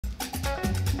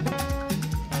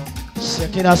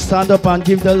Shekinah, stand up and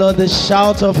give the Lord a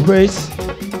shout of praise.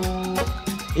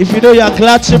 If you know you are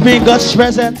glad to be in God's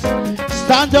presence,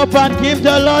 stand up and give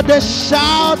the Lord a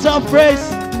shout of praise.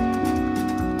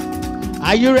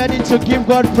 Are you ready to give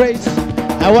God praise?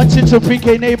 I want you to pick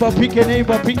a neighbor, pick a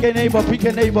neighbor, pick a neighbor, pick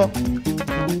a neighbor.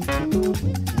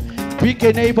 Pick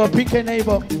a neighbor, pick a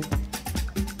neighbor.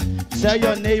 Tell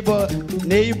your neighbor,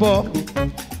 neighbor,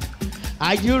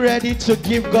 are you ready to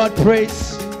give God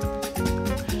praise?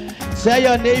 Tell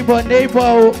your neighbor,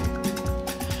 neighbor,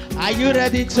 are you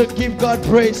ready to give God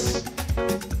praise?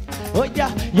 Oh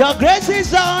yeah, your grace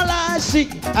is all I see.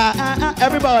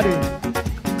 Everybody.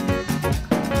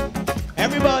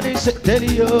 Everybody say,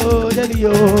 Delio,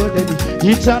 Delio, Delio.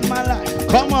 You turn my life.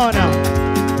 Come on now.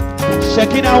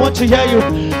 Shekinah, I want to hear you.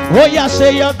 Oh yeah,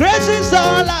 say your grace is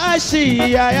all I see.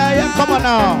 Yeah. Come on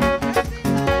now.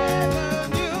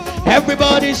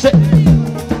 Everybody say,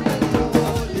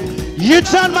 you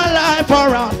turn my life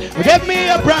around. Give me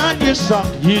a brand new song.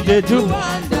 You did do.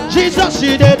 Jesus,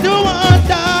 you did do one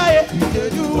die. You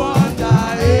did do one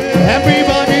die.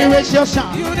 Everybody raise your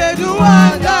sound. You did do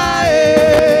one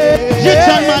die. You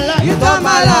turn my life. You turn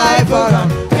my life around.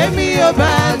 Give me a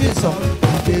brand new song.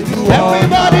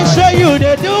 Everybody say you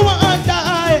did do one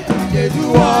die. You did do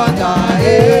one die.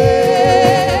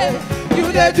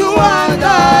 You did do one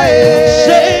die.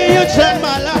 Say you turn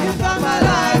my life. You turn my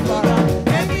life around.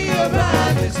 Give me a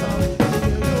brand new song. You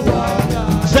did do one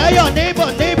die. Say your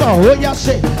neighbor, neighbor. Oh yeah,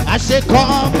 say. I say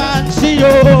come and see you.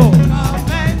 Come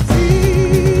and see.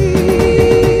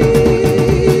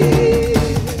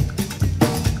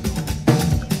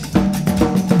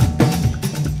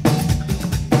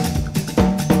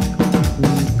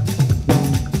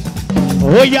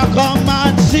 Oh yeah, come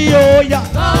and see, oh yeah.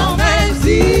 Come and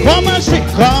see. Come and see,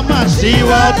 come and see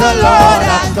what the Lord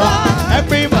has done.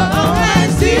 Everybody. Come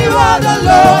and see what the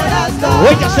Lord has done.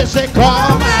 Oh yeah, say,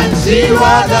 come and see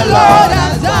what the Lord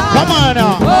has done. Come on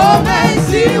now. Come and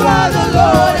see what the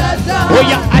Lord has done. Oh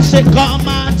yeah, I say, come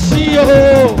and see,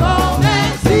 oh. Come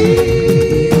and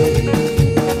see.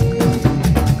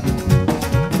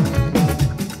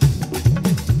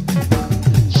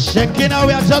 Shekinah,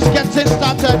 we are just getting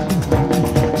started.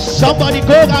 Somebody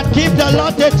go and give the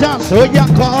Lord a dance. Oh yeah,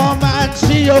 come and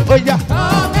see. Oh yeah,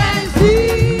 come and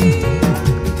see.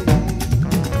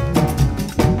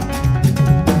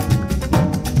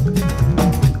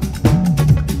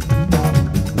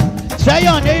 Say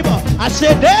your neighbor. I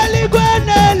say Deli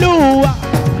Gwenelua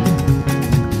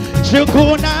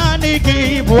Chukuna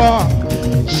Nikibwa.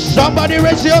 Somebody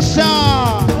raise your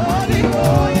sound.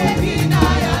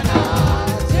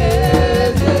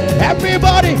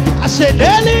 Everybody, I said,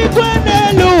 Eli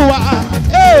Gwenelua,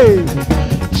 hey,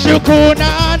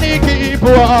 Shukuna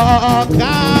Nikibwa,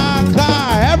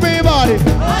 Kaka, everybody.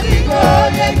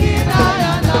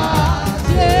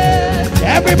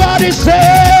 Everybody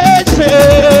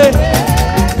say,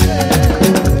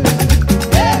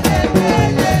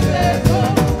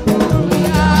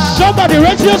 somebody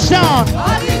raise your sound.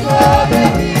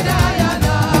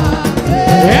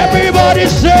 Everybody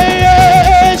say,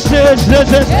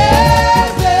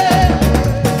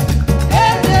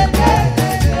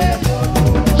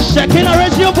 Shekinah,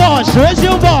 raise your voice, raise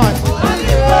your voice.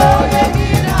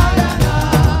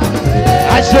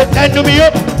 I said, enemy,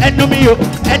 enemy,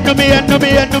 enemy,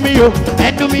 enemy, enemy, enemy,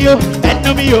 enemy,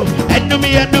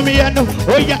 enemy, enemy, enemy.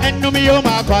 Oh yeah, enemy, oh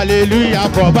my hallelujah,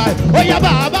 provide. Oh yeah,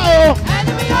 Baba, oh.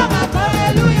 Enemy, oh my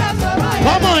hallelujah, provide.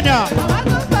 Come on now.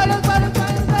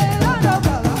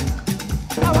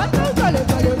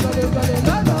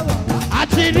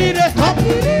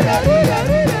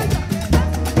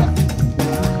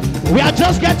 We are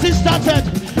just getting started.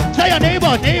 Tell your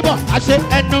neighbor, neighbor. I say,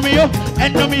 enemy,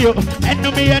 enemy,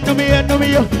 enemy, enemy, enemy,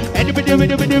 enemy,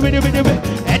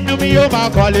 enemy, oh my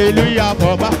hallelujah,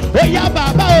 Baba. Oh yeah,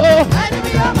 Baba, oh.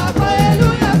 Enemy, oh my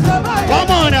hallelujah, Baba.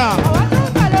 Come on now.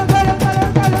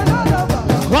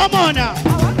 Come on now.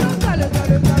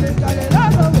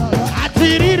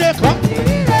 Come.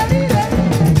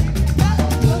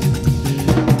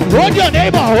 Hold your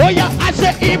neighbor, oh yeah. I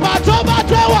say, Ibatoba,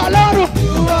 Walaru.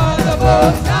 You are the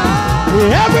most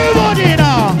high. Everybody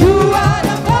now. You are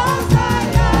the most high.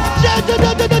 You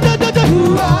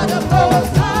are the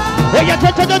most high. Oh yeah, you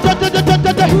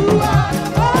are the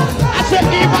most high. I say,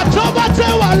 Ibatoba,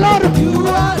 Walaru. You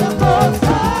are the most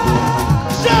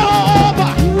high.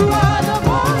 Jehovah. You are the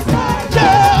most high.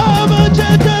 Jehovah,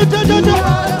 Jehovah. You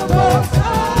are the most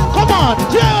high. Come on,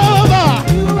 Jehovah.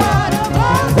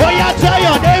 Oh yeah, tell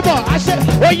your neighbor. I said,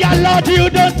 oh yeah, Lord, you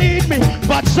don't need me,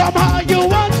 but somehow you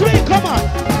want me. Come on.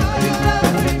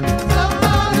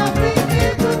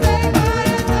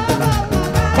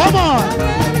 Come on.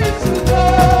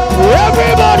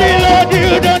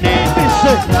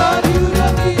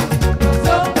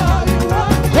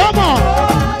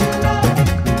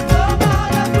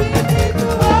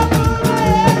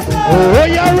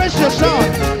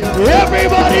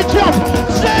 Everybody jump.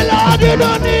 Say, Lord, you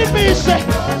don't need me. Say,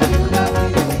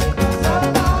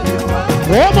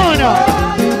 come on now.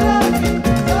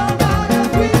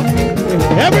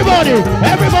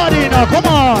 Everybody now, come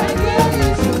on.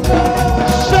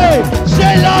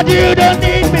 Say, Lord, you don't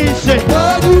need me. Say,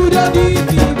 Lord, you don't need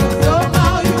me.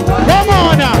 Come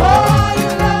on now.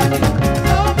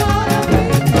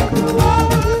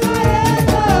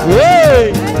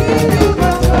 Hey.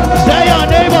 Say your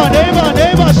neighbor,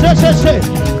 say.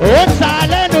 What's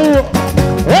hallelujah?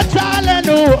 What's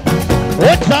hallelujah?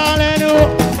 What's hallelujah?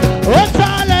 What's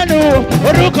hallelujah?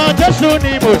 Ruka Jesu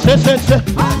ni mo, say.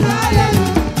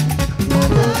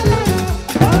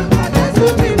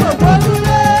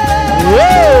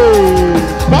 Hey.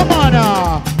 Come on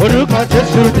now. Ruka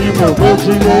Jesu ni mo,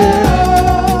 Gozie.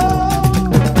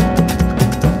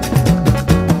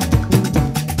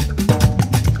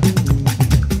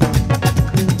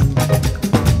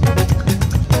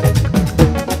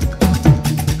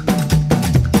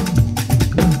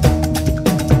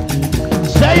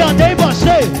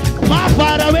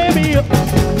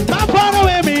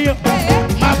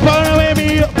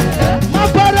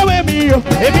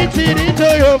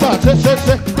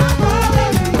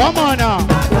 Come on now.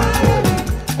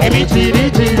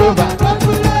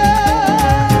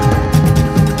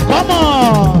 Come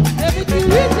on.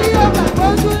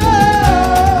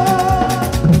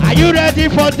 Are you ready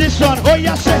for this one? Oh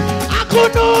yes, say I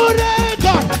could know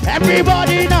God.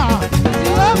 Everybody now.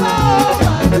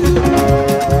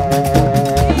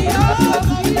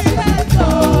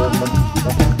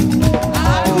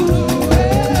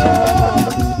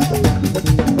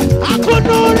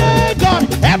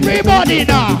 Everybody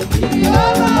now.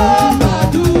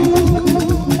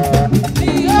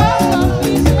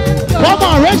 Come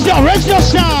on, raise your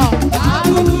sound. 1,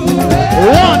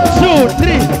 2,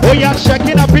 3. Oh yeah,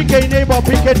 Shekinah, pick a neighbor.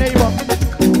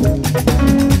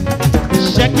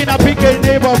 Shekinah, pick a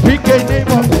neighbor.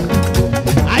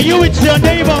 Are you with your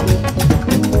neighbor?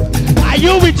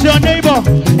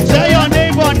 Tell your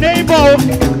neighbor.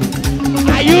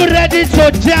 Are you ready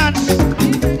to dance?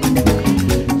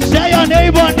 Tell your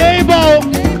neighbor,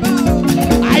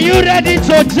 are you ready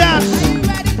to dance?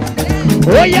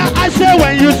 Oh yeah, I say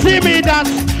when you see me dance,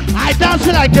 I dance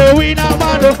like a winner,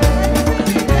 man.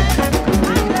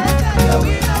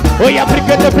 Oh yeah,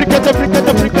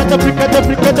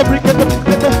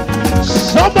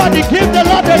 somebody give the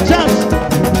Lord a chance.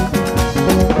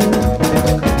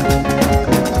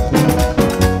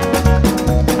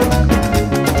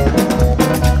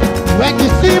 When you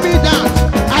see me dance,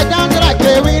 I dance like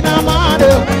a winner, man.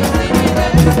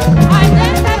 I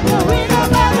dance like a winner,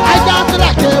 man. I dance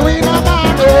like a winner,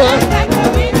 man.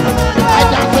 I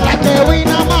dance like a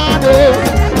winner, man.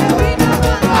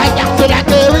 I dance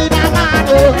like a winner, man.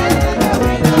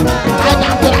 I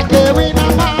dance like a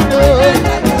winner, man.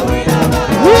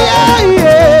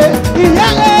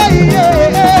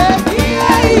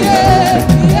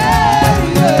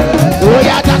 Oh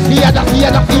yeah, that's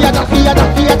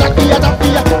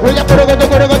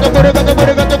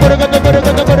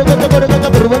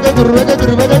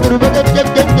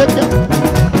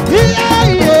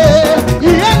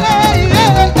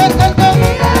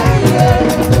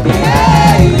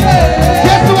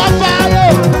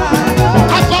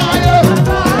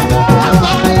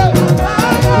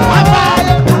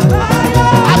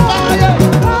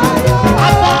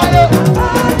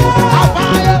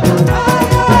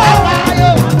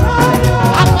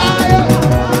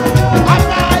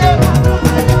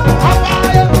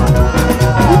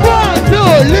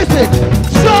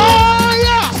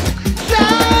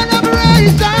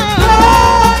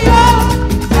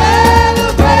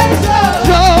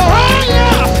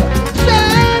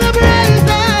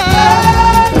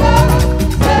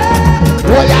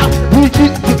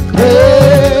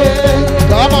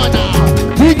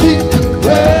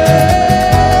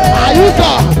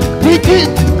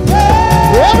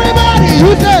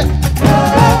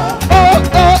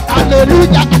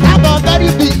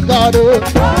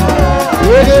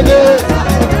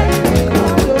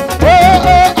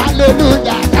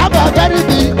hallelujah, I have a very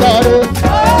big God. Oh,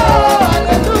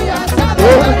 hallelujah, I have a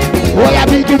very big God. Oh, yeah,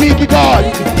 big God.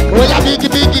 Oh, yeah, big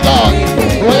God.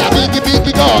 Oh, yeah, big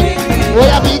God. Oh,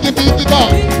 yeah, big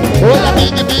God. Oh, yeah,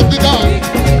 big God.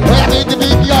 Oh, yeah, big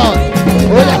God.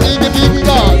 Oh, yeah, big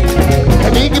God.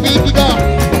 Big God.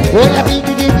 Oh, yeah, big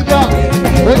God.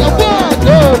 Oh,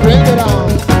 yeah, bring it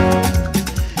on.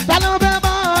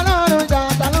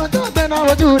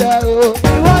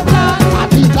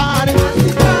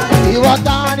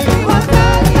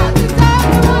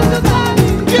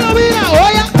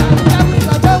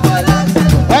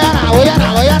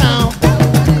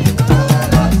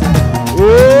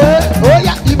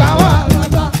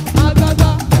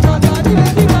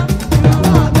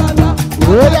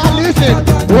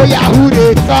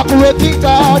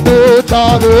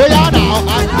 love. Oh yeah now.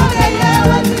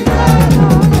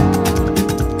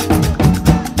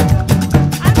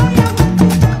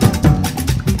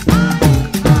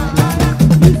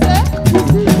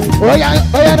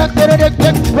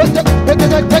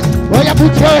 Oh yeah,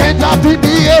 put your hands up in the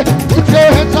air. Put your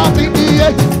hands up in the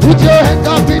air. Put your hands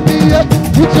up in the air.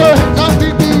 Put your hands up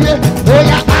in the air. Oh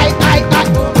yeah, I.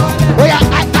 Oh yeah,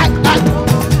 I.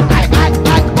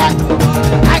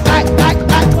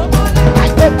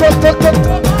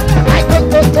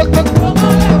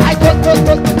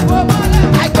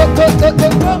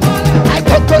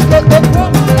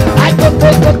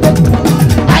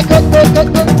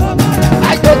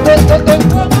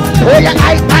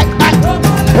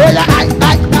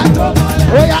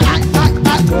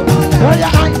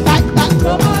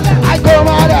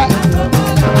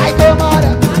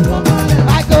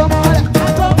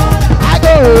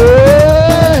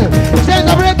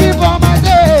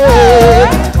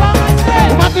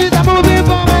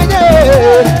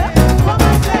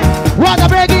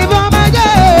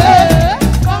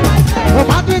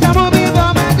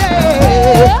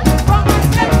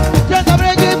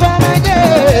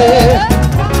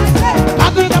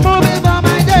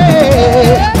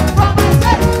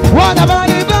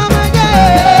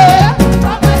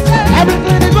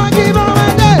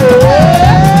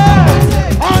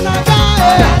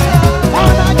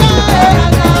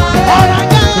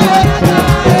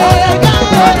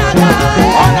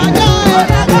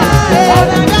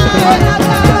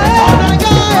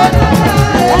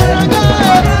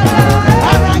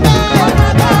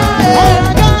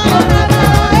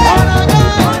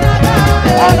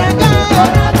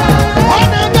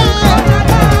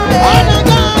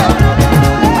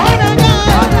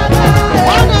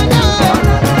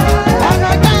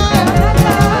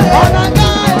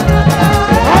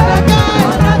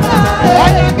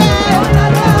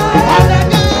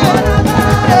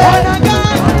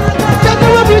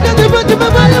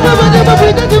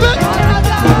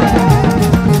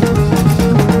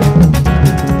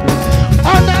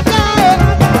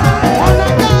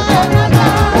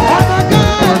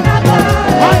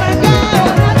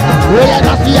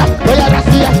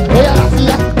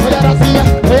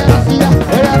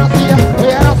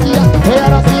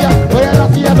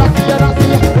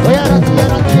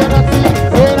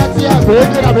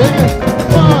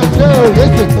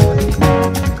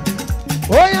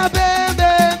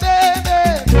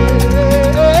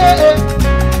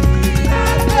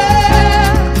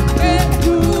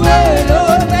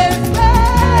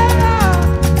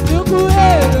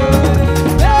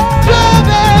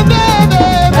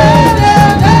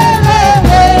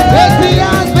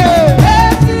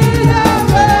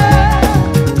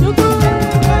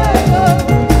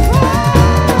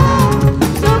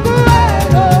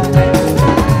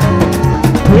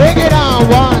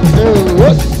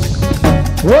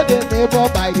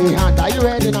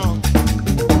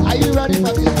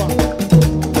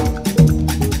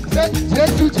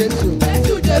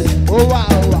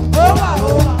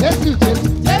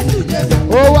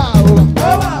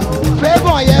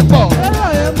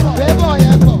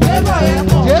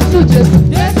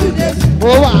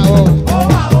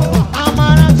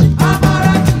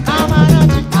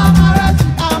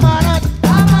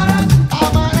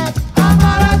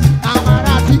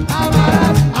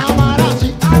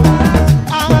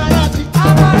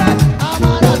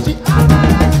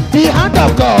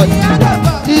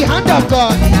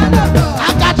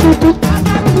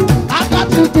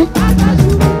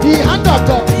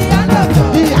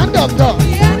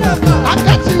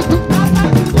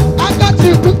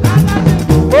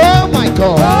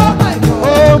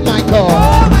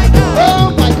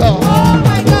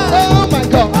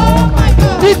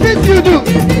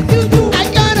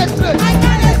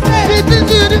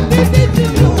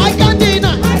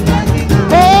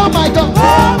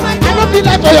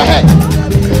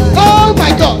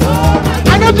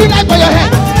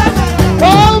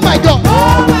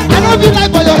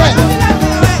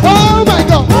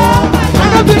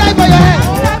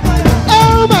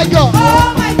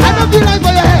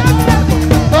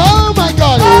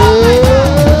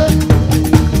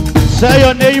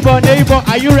 Neighbor,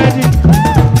 are you ready?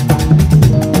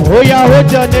 Oh yeah,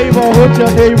 hold your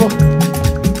neighbor.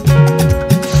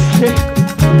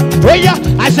 Oh yeah,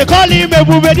 I say call him a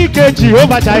movie KG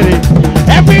over Tyre.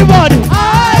 Everybody.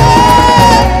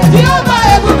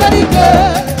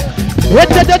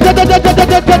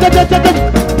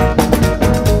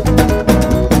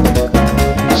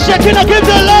 Shekinah, give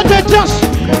the Lord a chance.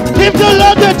 Give the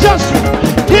Lord a chance.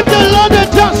 Give the Lord a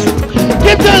chance.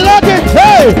 Give the Lord a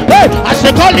hey. I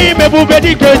say call him a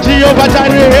movie KG over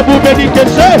Tyre. A movie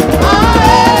KG.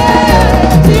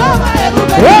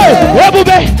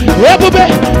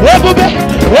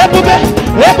 ebube,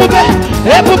 ebube,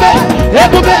 ebube,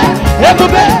 ebube,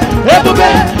 ebube,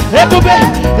 ebube, ebube,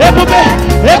 ebube,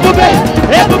 ebube,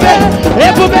 ebube,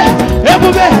 ebube,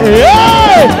 ebube.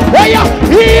 Oh yeah,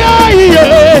 yeah,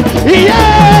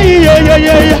 yeah, yeah,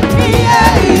 yeah, yeah.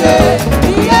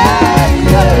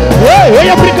 Oh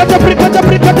yeah, bricata, bricata,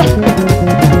 bricata.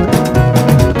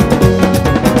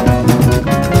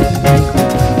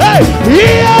 Hey,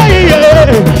 yeah, yeah,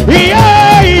 yeah,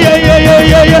 yeah, yeah,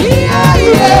 yeah, yeah.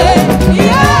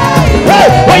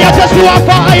 Oh yeah, just to our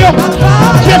fire,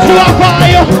 just to our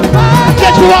fire,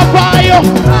 just to our fire,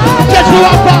 just to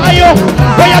our fire.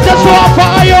 Oh yeah, just to our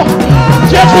fire,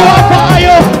 just to our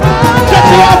fire, just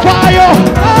to our fire,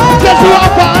 just to our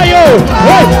fire.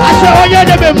 Hey, I say oh yeah,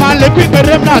 they be man, let me be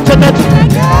them now.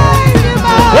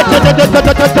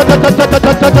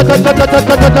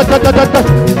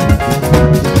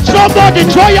 Somebody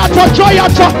joy at joy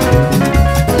at.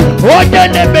 Oh yeah,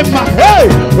 never ma, hey,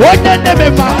 oh yeah, never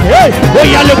ma, hey, oh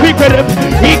yeah, le quick better,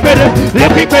 he better, le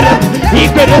quick better, he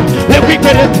better, le quick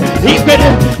better, he better,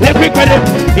 le quick better,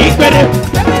 he better,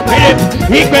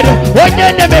 he better, oh yeah,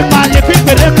 never ma, le quick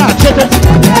better, not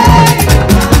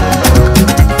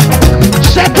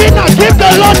Shekinah, give the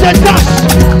Lord the dance.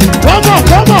 Come on,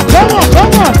 come on, come on,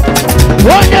 come on.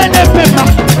 Oh yeah, never ma,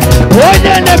 oh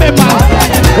yeah, never ma,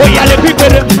 oh yeah, le quick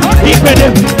better, he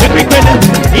better, le quick better,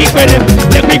 he better.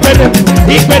 Le quick better,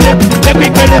 he better, le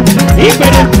quick better, he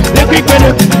better, le quick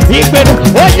better, he better.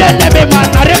 Oh yeah, let me man,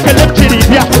 I reckon the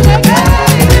trivia.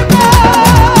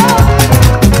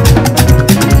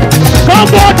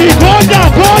 Somebody go down,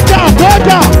 go down, go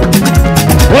down.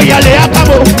 Oh yeah, le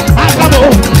acabo, acabo,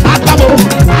 acabo,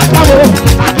 acabo,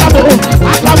 acabo,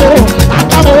 acabo,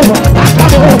 acabo,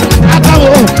 acabo,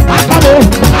 acabo, acabo,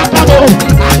 acabo,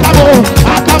 acabo,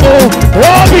 acabo.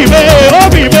 Oh bibe, oh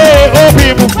bibe, oh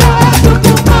bibe.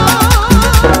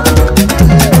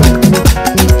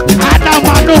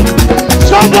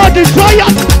 Somebody try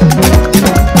it.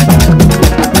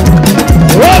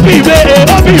 Obibe,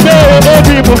 obibe,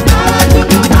 obibo.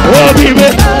 Obibe,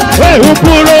 hey, who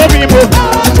pull obibo?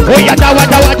 Oh yeah, dawa,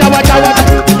 dawa, dawa, dawa.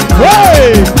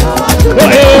 Hey, oh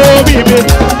hey, obibe,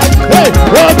 hey,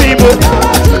 obibo,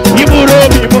 ibu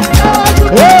obibo.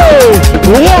 Hey,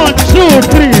 1, 2,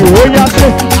 3. Oh yeah, so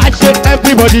I said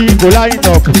everybody go line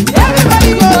up.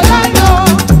 Everybody go line up.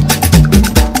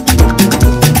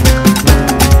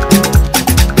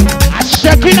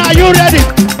 Shekinah, are you ready?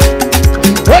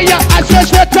 Oh yeah, I said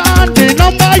Satan, the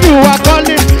number you are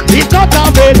calling is not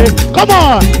available. Come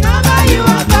on. The number you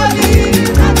are calling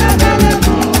is not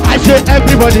available. I said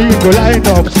everybody go line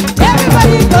up.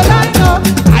 Everybody go line up.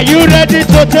 Are you ready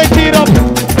to take it up?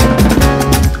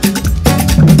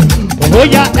 Oh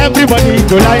yeah, everybody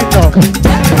go line up.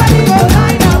 Everybody go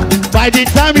line up. By the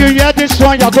time you hear this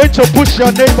one, you're going to push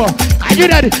your neighbor. Are you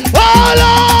ready? All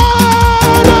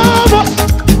of us.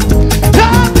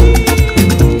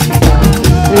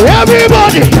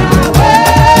 Everybody,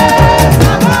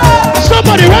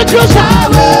 somebody raise your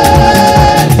sound.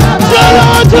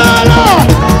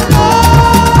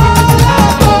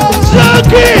 Tell the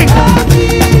King.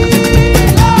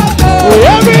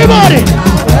 Everybody,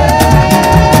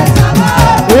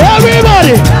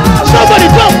 everybody, somebody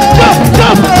jump, jump,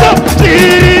 jump, jump.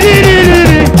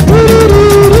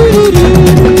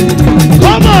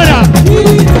 Come on now.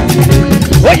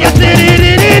 Oh yes,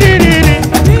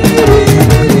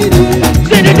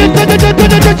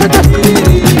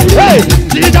 hey,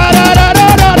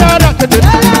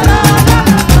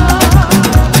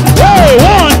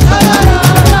 one.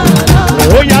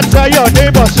 Oh, yeah, tell your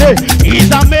neighbor, say,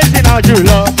 it's amazing how you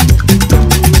love.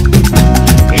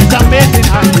 It's amazing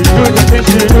how you do the things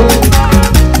you do.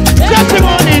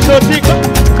 Testimony, so think.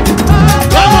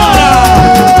 Come on now.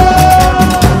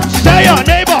 Say your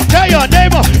neighbor,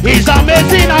 it's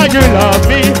amazing how you love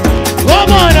me.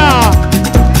 Come on now.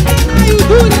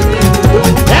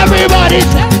 Everybody,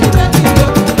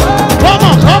 come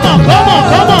on, come on, come on,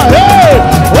 come on. Hey,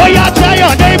 oh yeah, tell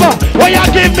your neighbor, oh yeah,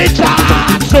 give me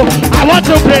chance. So I want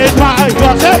to praise my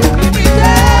God.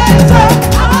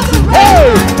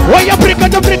 Hey, oh yeah, bring it,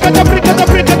 bring it, bring it, bring it,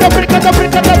 bring it,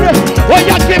 bring it. Oh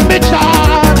yeah, give me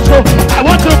chance. So I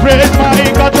want to praise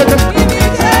my God.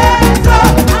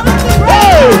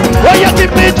 Hey, oh yeah,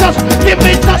 give me chance, give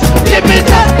me chance, give me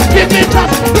chance, give me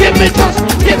chance, give me chance,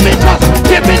 give me chance,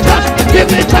 give me chance. Give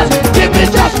me chance, give me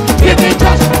chance, give me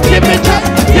chance, give me chance,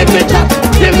 give me chance,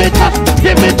 give me chance,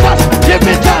 give me chance, give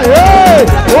me chance. Hey,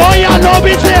 oh yeah, no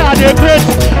be say I dey praise,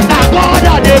 na God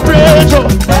I dey praise. No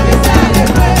be say I dey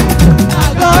praise, na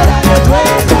God I dey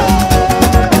praise.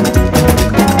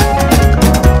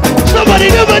 Somebody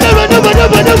never.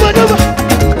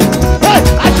 Hey,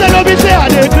 I said no be say I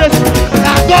dey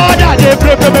God that they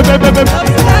pray.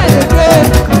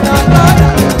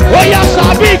 Oh yeah,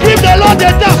 Sabi, give the Lord the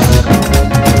dance.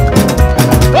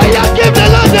 Oh yeah, give the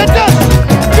Lord the dance.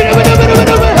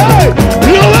 Hey,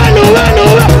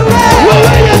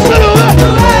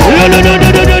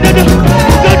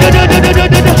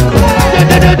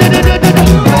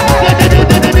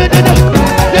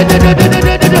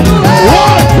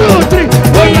 One, two, three.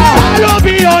 Oh yeah, hello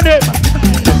be on it.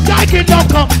 Thy kingdom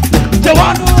come. The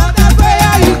one who wants the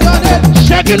prayer is on it.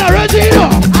 Shekinah already know.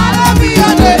 Hello be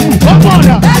on it. Come on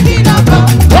now. Thy kingdom come.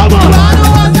 Come on. The one who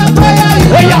wants the prayer is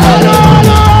on it. Oh yeah,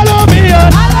 hello be on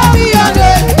it. Hello be on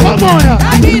it. Come on now.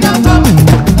 Thy kingdom come.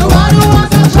 The one who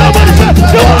wants the prayer. Somebody say,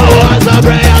 the one who wants the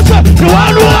prayer. The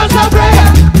one who wants the prayer.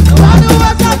 The one who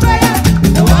wants the prayer.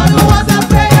 The one who wants the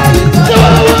prayer is on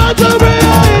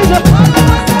it. The one who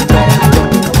wants the prayer is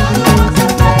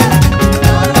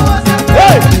on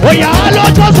it. Oh yeah, hello,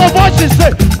 just a voice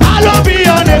say, hello be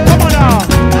on it, come on now.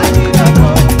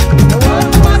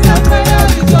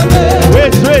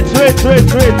 Wait.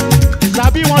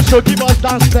 Sabi wants to give us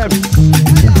dance steps.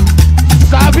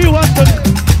 Sabi wants to.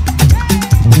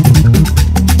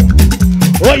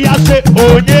 Oh yeah, say,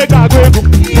 oh yeah, Gagwego.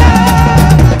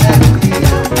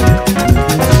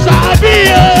 Sabi,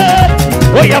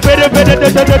 oh yeah,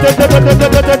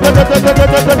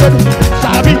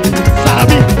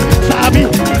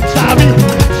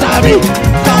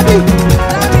 Sabi.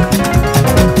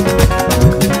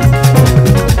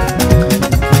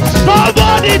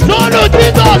 Somebody turn to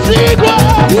Jesus equal.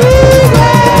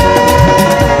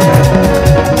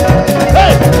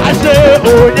 Hey, I say, oh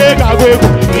yeah,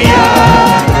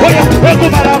 yeah. Oh yeah,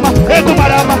 Ekumarama. Hey,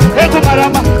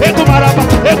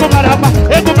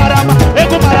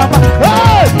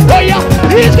 oh yeah,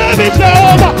 his name is